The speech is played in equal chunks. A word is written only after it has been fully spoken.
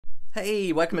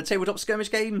Hey, welcome to Tabletop Skirmish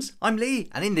Games. I'm Lee,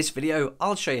 and in this video,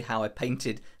 I'll show you how I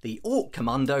painted the Ork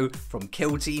Commando from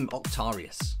Kill Team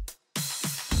Octarius.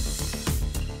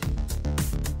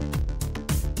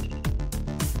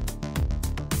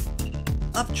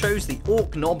 I've chose the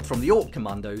Ork Knob from the Ork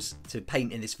Commandos to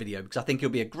paint in this video because I think he'll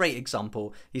be a great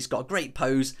example. He's got a great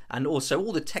pose, and also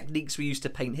all the techniques we use to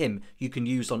paint him you can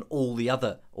use on all the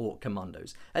other Ork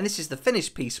Commandos. And this is the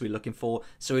finished piece we're looking for,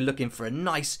 so we're looking for a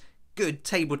nice, good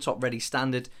tabletop ready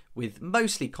standard with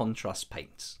mostly contrast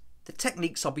paints. The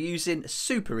techniques I'll be using are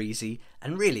super easy,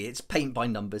 and really it's paint by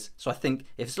numbers, so I think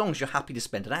if as long as you're happy to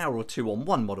spend an hour or two on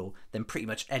one model, then pretty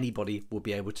much anybody will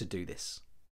be able to do this.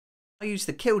 I use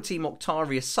the Kill Team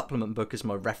Octarius supplement book as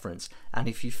my reference, and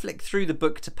if you flick through the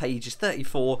book to pages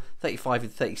 34, 35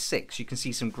 and 36 you can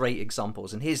see some great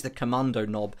examples, and here's the commando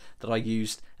knob that I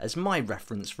used as my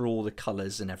reference for all the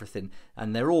colours and everything,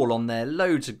 and they're all on there,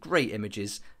 loads of great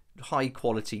images, high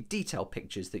quality detailed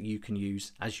pictures that you can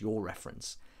use as your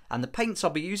reference. And the paints I'll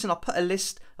be using, I'll put a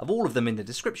list of all of them in the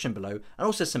description below, and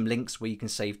also some links where you can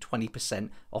save 20%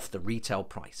 off the retail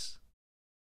price.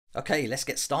 Okay, let's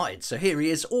get started. So here he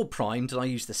is, all primed, and I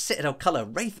use the Citadel Colour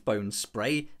Wraithbone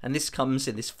spray, and this comes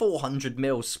in this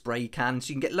 400ml spray can, so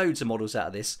you can get loads of models out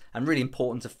of this, and really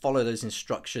important to follow those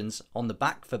instructions on the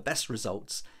back for best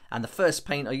results. And the first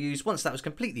paint I used, once that was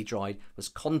completely dried, was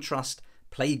Contrast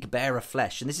Plague Bearer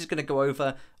Flesh, and this is going to go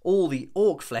over all the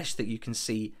orc flesh that you can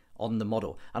see on the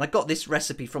model. And I got this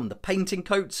recipe from the Painting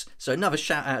Coats, so another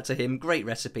shout out to him, great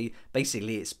recipe.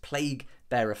 Basically it's Plague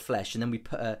Bearer Flesh, and then we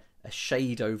put a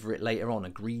shade over it later on, a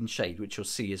green shade, which you'll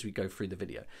see as we go through the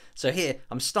video. So here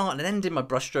I'm starting and ending my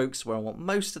brush strokes where I want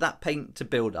most of that paint to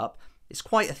build up. It's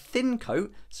quite a thin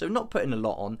coat, so not putting a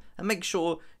lot on, and make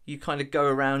sure you kind of go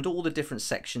around all the different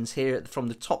sections here. From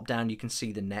the top down you can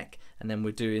see the neck, and then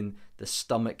we're doing the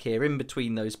stomach here in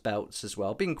between those belts as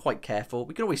well, being quite careful.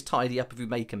 We can always tidy up if we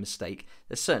make a mistake,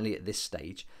 certainly at this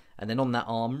stage. And then on that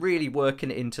arm, really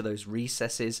working it into those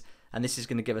recesses, and this is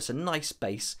going to give us a nice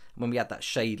base. When we add that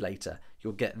shade later,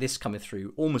 you'll get this coming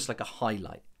through almost like a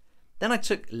highlight. Then I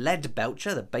took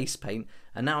Leadbelcher, the base paint,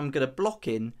 and now I'm going to block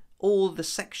in all the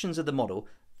sections of the model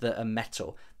that are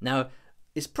metal. Now,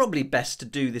 it's probably best to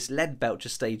do this Leadbelcher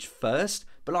stage first,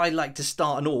 but I like to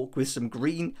start an orc with some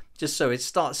green, just so it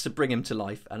starts to bring him to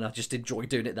life, and I just enjoy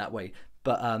doing it that way.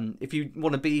 But if you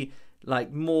want to be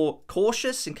like more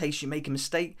cautious in case you make a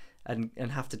mistake and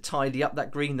have to tidy up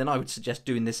that green, then I would suggest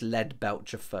doing this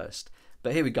Leadbelcher first.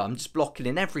 But here we go, I'm just blocking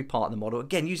in every part of the model,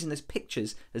 again using those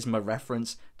pictures as my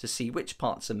reference to see which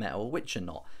parts are metal, which are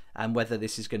not, and whether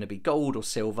this is going to be gold or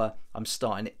silver. I'm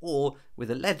starting it all with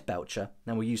a Leadbelcher,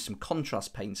 then we'll use some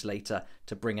contrast paints later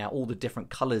to bring out all the different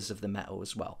colours of the metal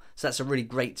as well. So that's a really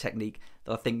great technique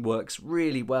that I think works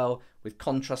really well with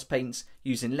contrast paints,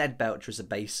 using Leadbelcher as a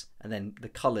base, and then the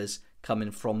colours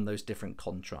coming from those different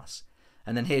contrasts.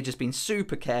 And then here just being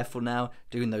super careful now,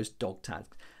 doing those dog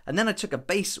tags. And then I took a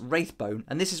base Wraithbone,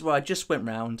 and this is where I just went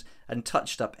round and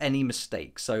touched up any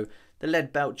mistakes. So the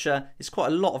Leadbelcher is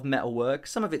quite a lot of metal work,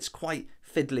 some of it's quite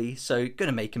fiddly, so you're going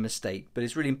to make a mistake, but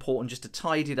it's really important just to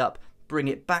tidy it up, bring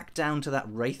it back down to that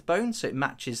Wraithbone so it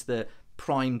matches the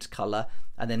primed colour,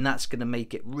 and then that's going to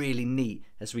make it really neat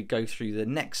as we go through the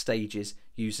next stages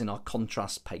using our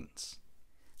contrast paints.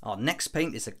 Our next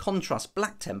paint is a contrast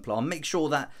black Templar. Make sure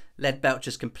that Leadbelcher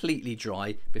is completely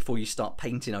dry before you start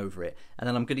painting over it. And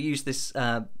then I'm going to use this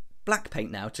black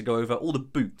paint now to go over all the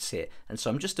boots here. And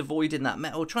so I'm just avoiding that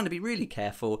metal, trying to be really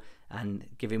careful and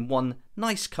giving one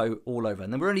nice coat all over.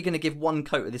 And then we're only going to give one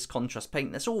coat of this contrast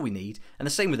paint. That's all we need. And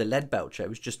the same with the Leadbelcher, it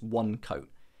was just one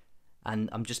coat. And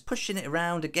I'm just pushing it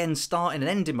around, again starting and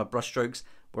ending my brush strokes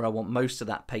where I want most of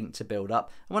that paint to build up.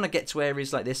 And when I get to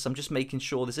areas like this, I'm just making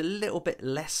sure there's a little bit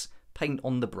less paint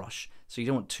on the brush, so you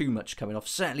don't want too much coming off.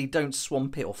 Certainly don't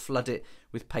swamp it or flood it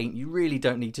with paint. You really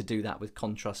don't need to do that with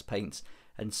contrast paints.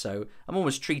 And so I'm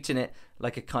almost treating it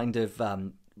like a kind of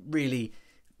really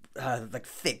like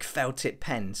thick felt tip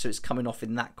pen, so it's coming off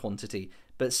in that quantity.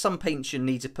 But some paints you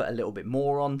need to put a little bit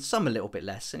more on, some a little bit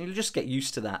less, and you'll just get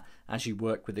used to that as you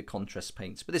work with the contrast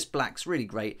paints. But this black's really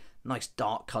great, nice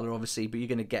dark colour obviously, but you're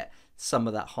going to get some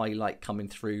of that highlight coming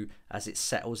through as it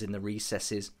settles in the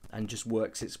recesses and just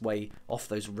works its way off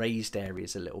those raised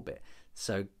areas a little bit.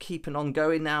 So keeping on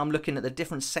going now, I'm looking at the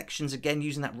different sections again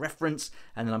using that reference,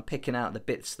 and then I'm picking out the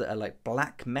bits that are like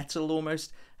black metal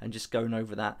almost and just going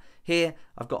over that. Here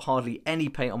I've got hardly any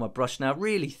paint on my brush now,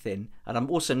 really thin, and I'm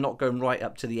also not going right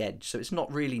up to the edge, so it's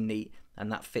not really neat,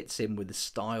 and that fits in with the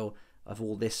style of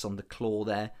all this on the claw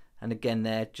there. And again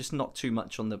there, just not too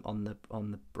much on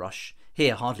the brush.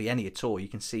 Here hardly any at all. You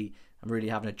can see I'm really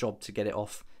having a job to get it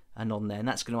off and on there, and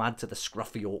that's going to add to the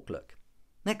scruffy orc look.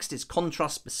 Next is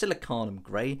Contrast Basilicanum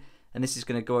Grey, and this is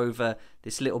going to go over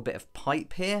this little bit of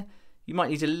pipe here. You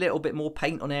might need a little bit more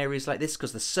paint on areas like this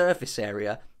because the surface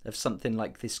area of something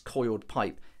like this coiled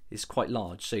pipe is quite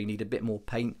large, so you need a bit more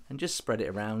paint, and just spread it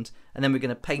around. And then we're going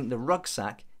to paint the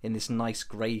rucksack in this nice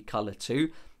grey colour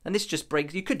too, and this just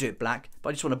breaks, you could do it black, but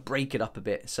I just want to break it up a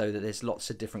bit so that there's lots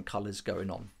of different colours going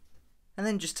on. And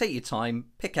then just take your time,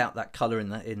 pick out that colour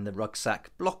in the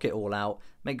rucksack, block it all out,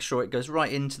 make sure it goes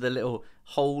right into the little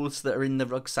holes that are in the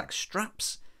rucksack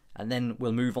straps. And then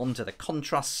we'll move on to the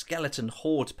Contrast Skeleton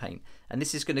Horde paint. And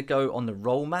this is going to go on the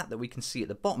roll mat that we can see at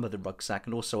the bottom of the rucksack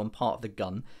and also on part of the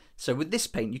gun. So with this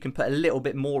paint, you can put a little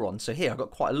bit more on. So here I've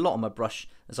got quite a lot on my brush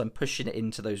as I'm pushing it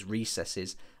into those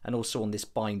recesses and also on this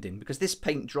binding, because this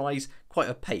paint dries quite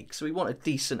opaque. So we want a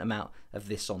decent amount of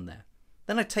this on there.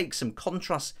 Then I take some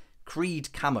Contrast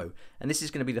Creed Camo, and this is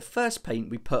going to be the first paint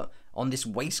we put on this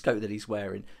waistcoat that he's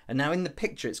wearing. And now in the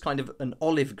picture, it's kind of an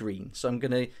olive green. So I'm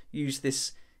going to use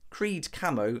this Creed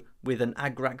Camo with an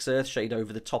Agrax Earthshade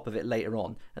over the top of it later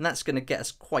on, and that's going to get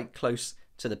us quite close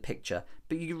to the picture.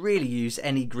 But you really use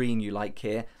any green you like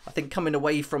here. I think coming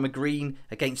away from a green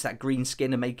against that green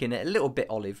skin and making it a little bit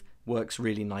olive works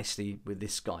really nicely with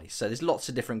this guy. So there's lots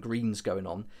of different greens going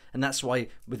on, and that's why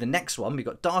with the next one we've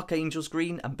got Dark Angels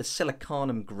Green and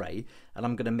Basilicanum Grey, and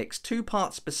I'm going to mix 2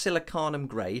 parts Basilicanum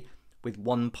Grey with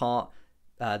 1 part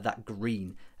that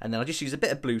green, and then I'll just use a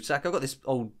bit of blue tack. I've got this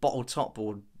old bottle top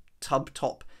or tub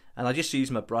top, and I just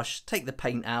use my brush, take the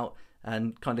paint out,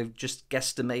 and kind of just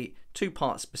guesstimate 2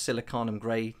 parts Basilicanum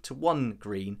Grey to 1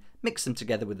 green, mix them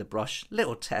together with the brush,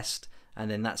 little test, and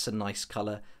then that's a nice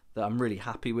colour that I'm really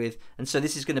happy with. And so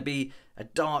this is going to be a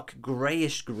dark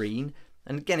greyish green,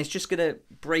 and again it's just going to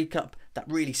break up that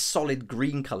really solid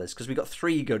green colours because we've got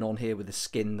 3 going on here with the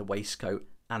skin, the waistcoat,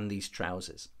 and these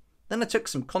trousers. Then I took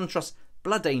some Contrast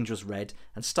Blood Angels Red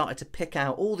and started to pick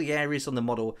out all the areas on the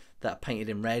model that are painted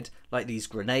in red, like these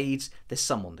grenades. There's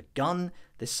some on the gun,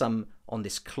 there's some on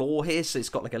this claw here, so it's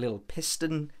got like a little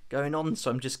piston going on,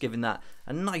 so I'm just giving that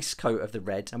a nice coat of the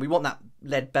red, and we want that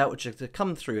Leadbelcher to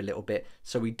come through a little bit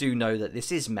so we do know that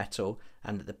this is metal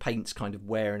and that the paint's kind of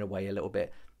wearing away a little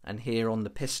bit. And here on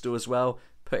the pistol as well,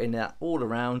 putting that all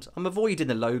around. I'm avoiding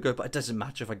the logo, but it doesn't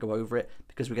matter if I go over it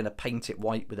because we're going to paint it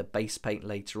white with a base paint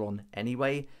later on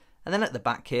anyway. And then at the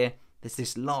back here, there's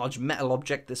this large metal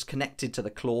object that's connected to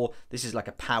the claw. This is like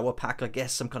a power pack, I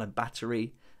guess, some kind of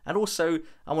battery. And also,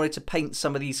 I wanted to paint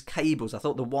some of these cables. I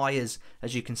thought the wires,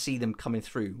 as you can see them coming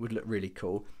through, would look really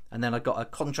cool. And then I got a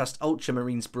Contrast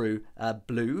Ultramarine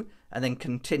blue, and then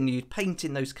continued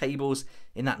painting those cables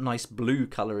in that nice blue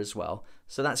colour as well.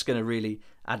 So that's going to really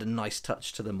add a nice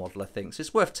touch to the model, I think. So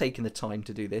it's worth taking the time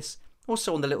to do this.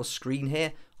 Also on the little screen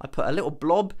here, I put a little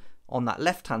blob on that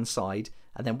left-hand side,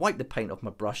 and then wipe the paint off my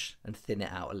brush and thin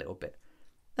it out a little bit.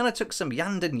 Then I took some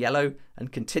Iyanden yellow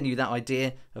and continued that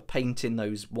idea of painting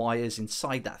those wires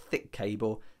inside that thick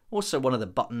cable, also one of the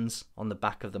buttons on the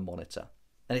back of the monitor.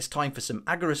 And it's time for some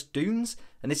Aggaros dunes,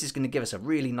 and this is going to give us a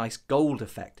really nice gold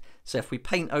effect. So if we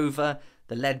paint over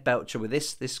the Leadbelcher with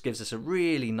this gives us a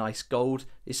really nice gold.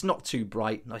 It's not too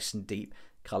bright, nice and deep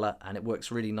colour, and it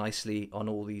works really nicely on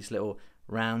all these little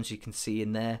rounds you can see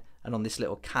in there, and on this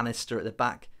little canister at the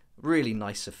back. Really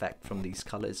nice effect from these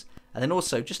colours. And then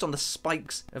also just on the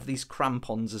spikes of these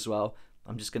crampons as well,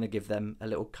 I'm just going to give them a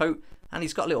little coat. And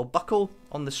he's got a little buckle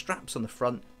on the straps on the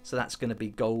front, so that's going to be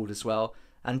gold as well.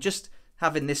 And just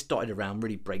having this dotted around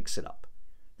really breaks it up.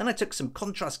 Then I took some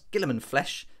Contrast Guilliman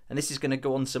flesh, and this is going to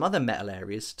go on some other metal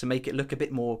areas to make it look a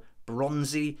bit more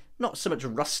bronzy, not so much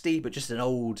rusty, but just an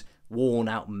old worn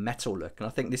out metal look. And I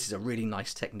think this is a really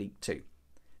nice technique too.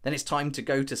 Then it's time to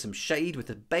go to some shade with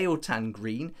the Biel tan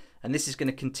green, and this is going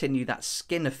to continue that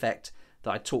skin effect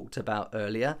that I talked about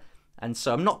earlier. And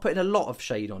so I'm not putting a lot of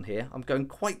shade on here, I'm going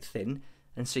quite thin,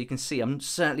 and so you can see I'm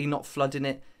certainly not flooding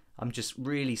it, I'm just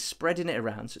really spreading it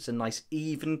around so it's a nice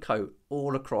even coat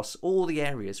all across all the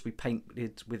areas we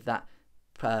painted with that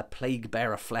Plague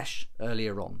Bearer flesh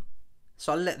earlier on.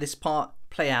 So I'll let this part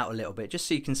play out a little bit just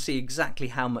so you can see exactly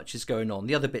how much is going on.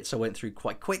 The other bits I went through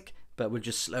quite quick, but we'll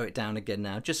just slow it down again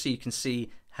now, just so you can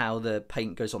see how the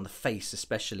paint goes on the face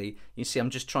especially. You see I'm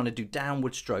just trying to do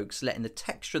downward strokes, letting the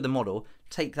texture of the model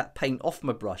take that paint off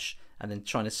my brush, and then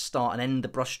trying to start and end the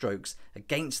brush strokes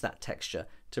against that texture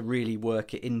to really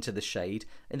work it into the shade.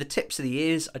 In the tips of the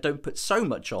ears, I don't put so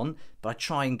much on, but I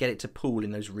try and get it to pool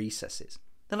in those recesses.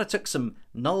 Then I took some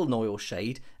Nuln Oil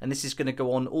Shade, and this is going to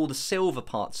go on all the silver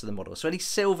parts of the model. So any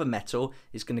silver metal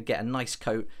is going to get a nice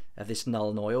coat of this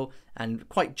Nuln Oil, and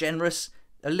quite generous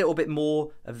a little bit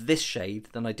more of this shade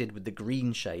than I did with the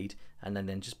green shade, and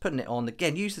then just putting it on.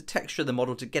 Again, use the texture of the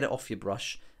model to get it off your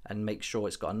brush and make sure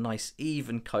it's got a nice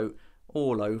even coat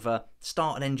all over.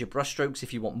 Start and end your brush strokes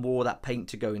if you want more of that paint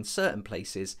to go in certain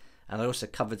places. And I also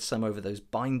covered some over those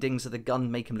bindings of the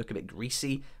gun, make them look a bit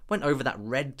greasy. Went over that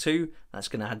red too. That's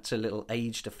going to add to a little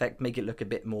aged effect, make it look a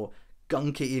bit more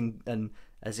gunky and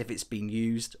as if it's been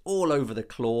used all over the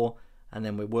claw. And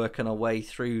then we're working our way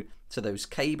through to those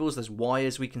cables, those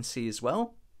wires we can see as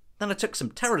well. Then I took some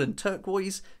Terradon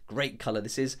Turquoise, great colour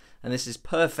this is, and this is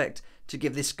perfect to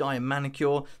give this guy a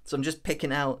manicure. So I'm just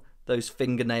picking out those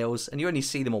fingernails, and you only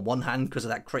see them on one hand because of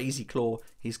that crazy claw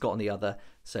he's got on the other.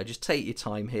 So just take your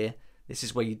time here. This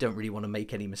is where you don't really want to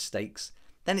make any mistakes.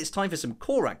 Then it's time for some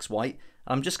Corax white.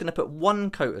 I'm just going to put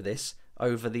one coat of this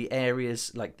over the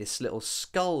areas like this little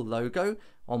skull logo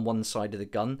on one side of the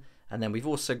gun, and then we've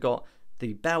also got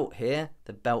the belt here,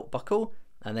 the belt buckle,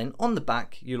 and then on the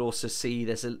back you'll also see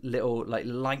there's a little like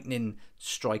lightning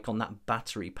strike on that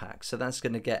battery pack, so that's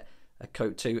going to get a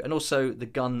coat too. And also the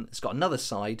gun has got another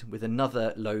side with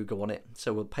another logo on it,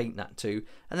 so we'll paint that too.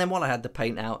 And then while I had the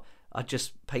paint out, I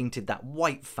just painted that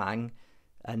white fang,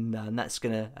 and that's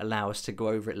going to allow us to go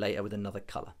over it later with another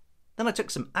colour. Then I took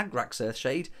some Agrax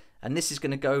Earthshade, and this is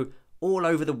going to go all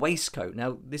over the waistcoat.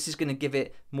 Now this is going to give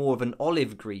it more of an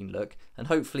olive green look and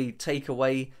hopefully take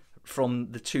away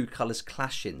from the two colours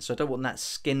clashing. So I don't want that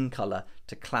skin colour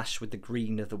to clash with the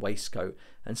green of the waistcoat,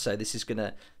 and so this is going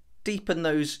to deepen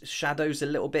those shadows a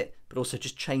little bit, but also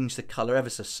just change the colour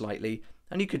ever so slightly.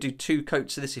 And you could do two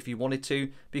coats of this if you wanted to,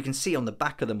 but you can see on the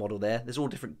back of the model there's all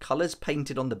different colours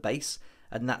painted on the base,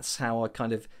 and that's how I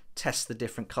kind of test the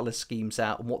different colour schemes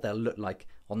out and what they'll look like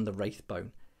on the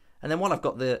Wraithbone. And then while I've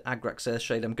got the Agrax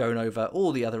Earthshade, I'm going over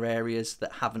all the other areas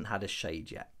that haven't had a shade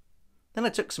yet. Then I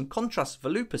took some contrast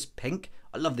Volupus pink.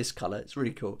 I love this colour, it's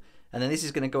really cool. And then this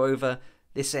is going to go over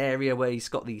this area where he's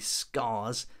got these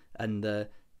scars and the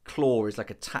claw is like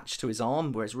attached to his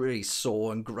arm where it's really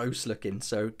sore and gross looking.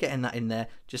 So getting that in there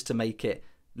just to make it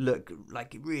look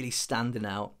like it really standing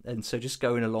out, and so just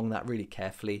going along that really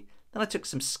carefully. Then I took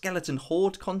some skeleton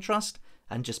horde contrast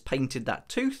and just painted that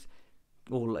tooth,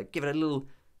 or like give it a little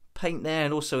paint there,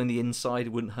 and also in the inside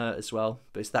it wouldn't hurt as well,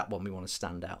 but it's that one we want to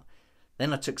stand out.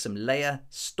 Then I took some Layer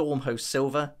Stormhost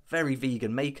Silver, very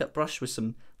vegan makeup brush with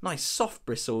some nice soft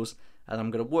bristles, and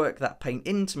I'm going to work that paint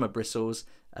into my bristles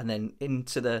and then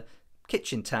into the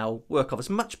kitchen towel, work off as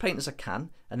much paint as I can,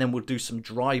 and then we'll do some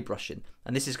dry brushing,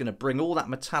 and this is going to bring all that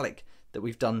metallic that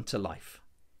we've done to life.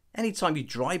 Anytime you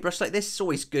dry brush like this, it's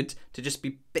always good to just be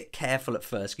a bit careful at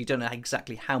first. You don't know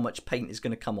exactly how much paint is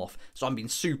going to come off. So I'm being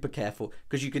super careful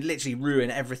because you could literally ruin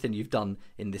everything you've done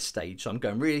in this stage. So I'm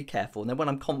going really careful. And then when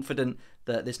I'm confident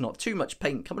that there's not too much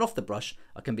paint coming off the brush,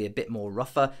 I can be a bit more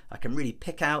rougher. I can really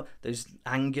pick out those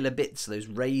angular bits, those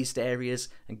raised areas,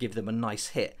 and give them a nice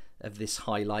hit of this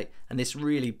highlight, and this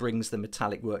really brings the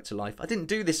metallic work to life. I didn't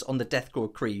do this on the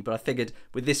Deathcore Cree, but I figured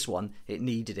with this one it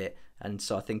needed it, and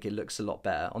so I think it looks a lot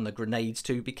better. On the grenades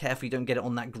too, be careful you don't get it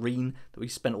on that green that we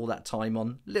spent all that time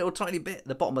on. Little tiny bit at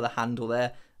the bottom of the handle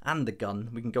there, and the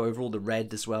gun. We can go over all the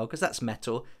red as well, because that's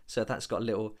metal, so that's got a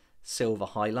little silver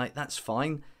highlight, that's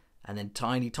fine. And then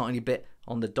tiny bit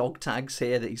on the dog tags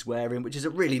here that he's wearing, which is a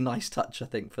really nice touch, I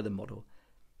think, for the model.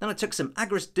 Then I took some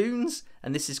Aggaros Dunes,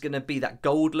 and this is going to be that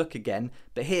gold look again,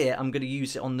 but here I'm going to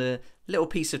use it on the little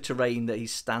piece of terrain that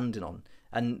he's standing on.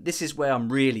 And this is where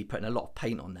I'm really putting a lot of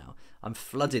paint on now. I'm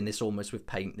flooding this almost with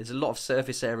paint. There's a lot of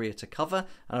surface area to cover,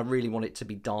 and I really want it to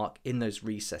be dark in those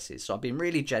recesses. So I've been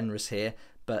really generous here,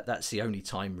 but that's the only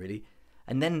time really.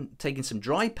 And then taking some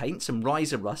dry paint, some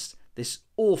Ryza Rust, this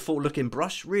awful looking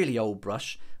brush, really old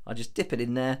brush. I just dip it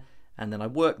in there, and then I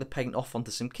work the paint off onto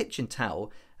some kitchen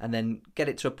towel, and then get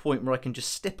it to a point where I can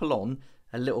just stipple on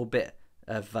a little bit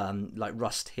of like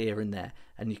rust here and there.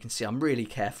 And you can see I'm really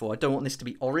careful. I don't want this to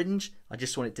be orange. I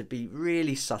just want it to be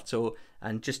really subtle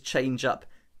and just change up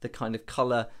the kind of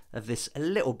colour of this a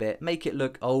little bit. Make it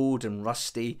look old and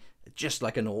rusty, just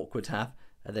like an orc would have.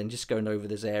 And then just going over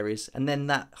those areas. And then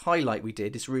that highlight we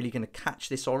did is really going to catch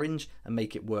this orange and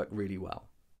make it work really well.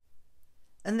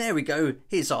 And there we go,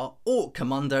 here's our Ork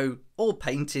Commando, all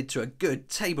painted to a good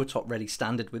tabletop ready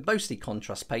standard with mostly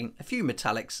contrast paint, a few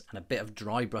metallics and a bit of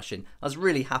dry brushing. I was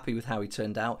really happy with how he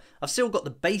turned out. I've still got the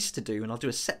base to do, and I'll do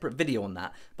a separate video on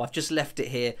that, but I've just left it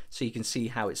here so you can see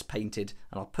how it's painted,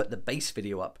 and I'll put the base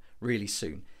video up really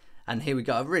soon. And here we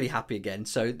go, I'm really happy again.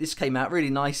 So this came out really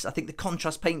nice. I think the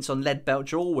contrast paints on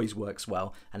Leadbelcher always works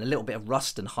well, and a little bit of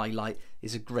rust and highlight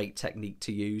is a great technique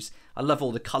to use. I love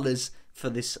all the colours for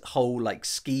this whole like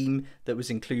scheme that was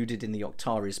included in the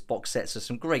Octarius box set. So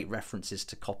some great references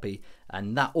to copy,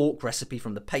 and that orc recipe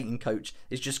from the painting coach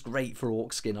is just great for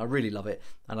orc skin. I really love it,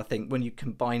 and I think when you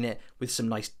combine it with some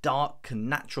nice dark and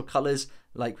natural colours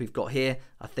like we've got here,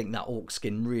 I think that orc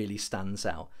skin really stands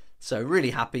out. So really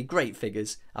happy, great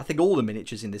figures. I think all the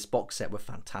miniatures in this box set were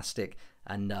fantastic,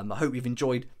 and I hope you've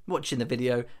enjoyed watching the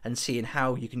video and seeing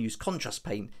how you can use contrast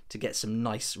paint to get some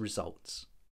nice results.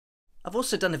 I've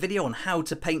also done a video on how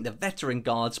to paint the veteran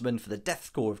guardsman for the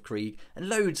Death Corps of Krieg, and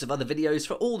loads of other videos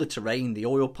for all the terrain, the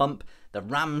oil pump, the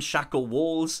ramshackle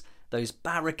walls, those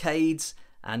barricades,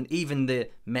 and even the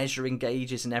measuring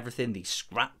gauges and everything, these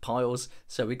scrap piles.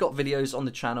 So we've got videos on the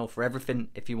channel for everything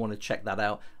if you want to check that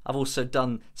out. I've also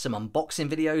done some unboxing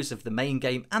videos of the main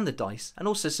game and the dice, and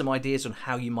also some ideas on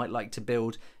how you might like to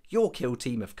build your kill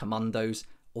team of commandos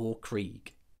or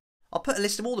Krieg. I'll put a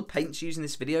list of all the paints used in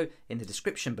this video in the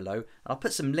description below, and I'll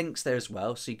put some links there as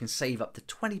well so you can save up to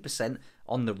 20%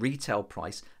 on the retail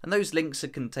price, and those links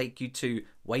can take you to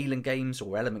Wayland Games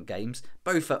or Element Games.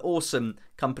 Both are awesome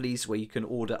companies where you can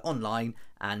order online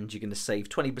and you're going to save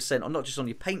 20% on not just on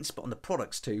your paints but on the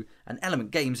products too. And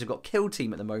Element Games have got Kill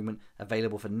Team at the moment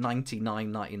available for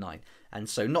 $99.99, and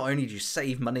so not only do you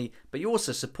save money but you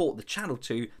also support the channel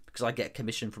too, because I get a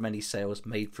commission from any sales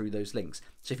made through those links.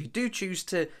 So if you do choose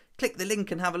to click the link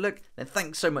and have a look, then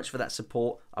thanks so much for that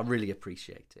support. I really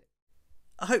appreciate it.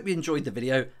 I hope you enjoyed the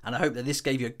video, and I hope that this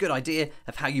gave you a good idea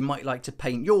of how you might like to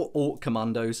paint your Orc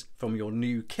Commandos from your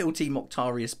new Kill Team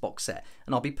Octarius box set.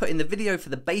 And I'll be putting the video for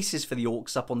the bases for the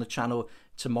Orcs up on the channel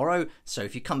tomorrow, so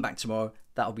if you come back tomorrow,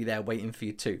 that'll be there waiting for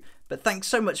you too. But thanks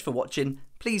so much for watching.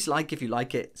 Please like if you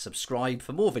like it, subscribe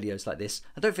for more videos like this,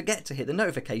 and don't forget to hit the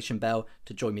notification bell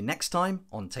to join me next time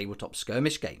on Tabletop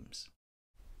Skirmish Games.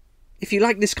 If you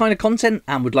like this kind of content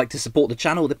and would like to support the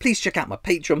channel, then please check out my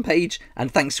Patreon page,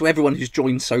 and thanks to everyone who's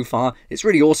joined so far. It's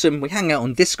really awesome. We hang out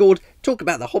on Discord, talk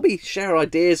about the hobby, share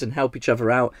ideas and help each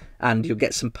other out, and you'll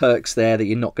get some perks there that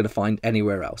you're not going to find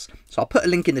anywhere else. So I'll put a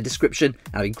link in the description,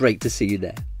 and it'll be great to see you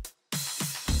there.